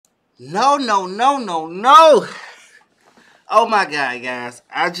No, no, no, no, no. Oh my God, guys.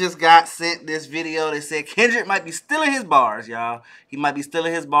 I just got sent this video that said Kendrick might be stealing his bars, y'all. He might be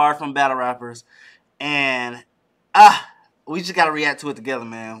stealing his bars from battle rappers. And we just gotta react to it together,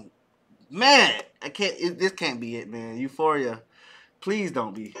 man. Man, this can't be it, man. Euphoria. Please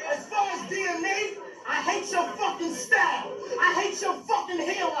don't be. As far as DNA, I hate your fucking style. I hate your fucking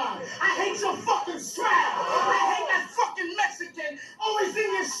hairline. I hate your fucking style. I hate that fucking Mexican always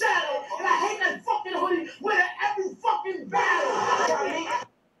in your shadow. And I hate that fucking hoodie with every fucking battle.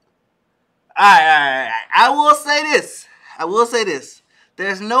 Alright. I will say this.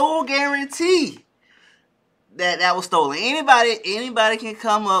 There's no guarantee that was stolen. Anybody can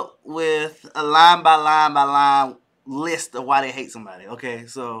come up with a line by line list of why they hate somebody. Okay,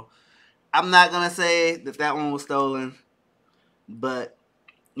 so I'm not gonna say that one was stolen, but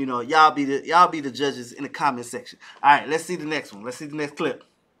you know, y'all be the judges in the comment section. All right, let's see the next one. Let's see the next clip.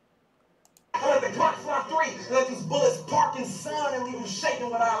 Let the Glock fly 3, let these bullets park in sun and leave them shaking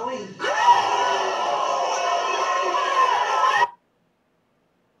when I leave.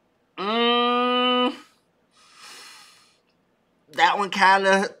 That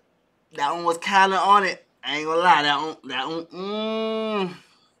one was kinda on it. I ain't gonna lie, that one.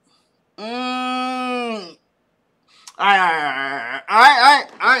 All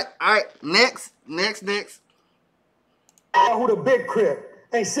right. Next. Who the big crib?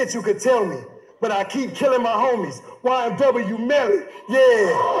 Ain't shit you could tell me, but I keep killing my homies. YMW Melly,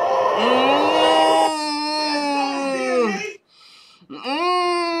 yeah.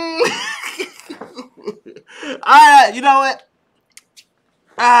 All right, you know what?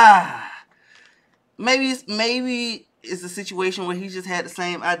 Maybe it's a situation where he just had the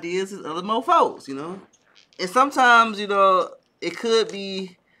same ideas as other mofos, you know. And sometimes, you know, it could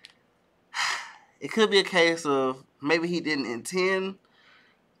be a case of maybe he didn't intend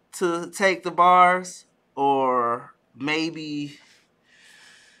to take the bars, or maybe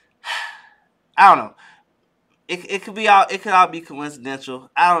I don't know. It could all be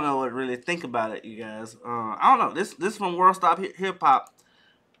coincidental. I don't know what to really think about it, you guys. I don't know. This from World Stop Hip Hop.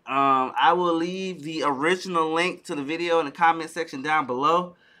 I will leave the original link to the video in the comment section down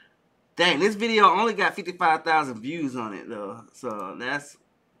below. Dang, this video only got 55,000 views on it though, so that's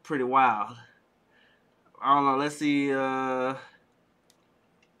pretty wild. I don't know. Let's see.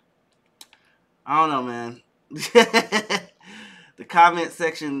 I don't know, man. The comment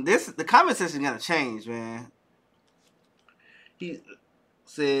section gotta change, man. He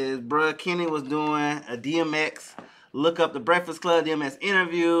says, bruh, Kenny was doing a DMX, look up the Breakfast Club DMX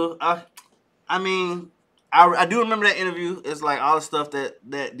interview. I mean, I do remember that interview. It's like all the stuff that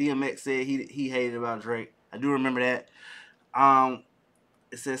DMX said he hated about Drake. I do remember that.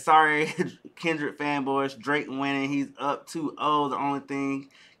 It says, sorry, Kendrick fanboys, Drake winning. He's up 2-0. The only thing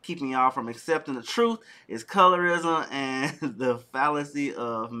keeping y'all from accepting the truth is colorism and the fallacy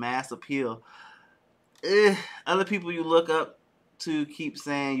of mass appeal. Other people you look up to keep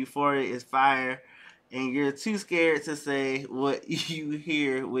saying Euphoria is fire, and you're too scared to say what you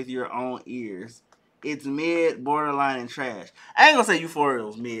hear with your own ears. It's mid, borderline, and trash. I ain't gonna say Euphoria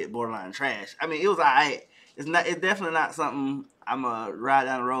was mid, borderline, and trash. I mean, it was alright. It's definitely not something I'm a ride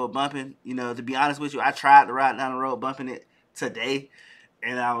down the road bumping. You know, to be honest with you, I tried to ride down the road bumping it today,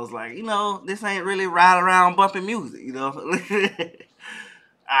 and I was like, you know, this ain't really ride around bumping music, you know. Alright,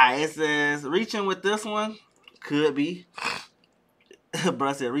 it says reaching with this one could be.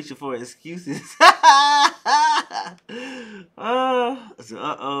 Bro said reaching for excuses.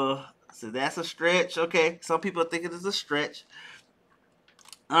 So that's a stretch. Okay, some people think it is a stretch.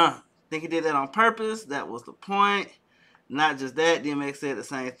 Think he did that on purpose. That was the point. Not just that, DMX said the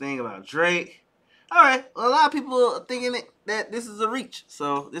same thing about Drake. Alright, well, a lot of people are thinking that this is a reach.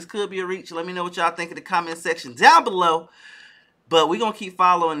 So this could be a reach. Let me know what y'all think in the comment section down below. But we're going to keep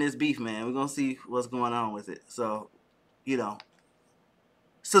following this beef, man. We're going to see what's going on with it. So, you know,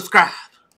 subscribe.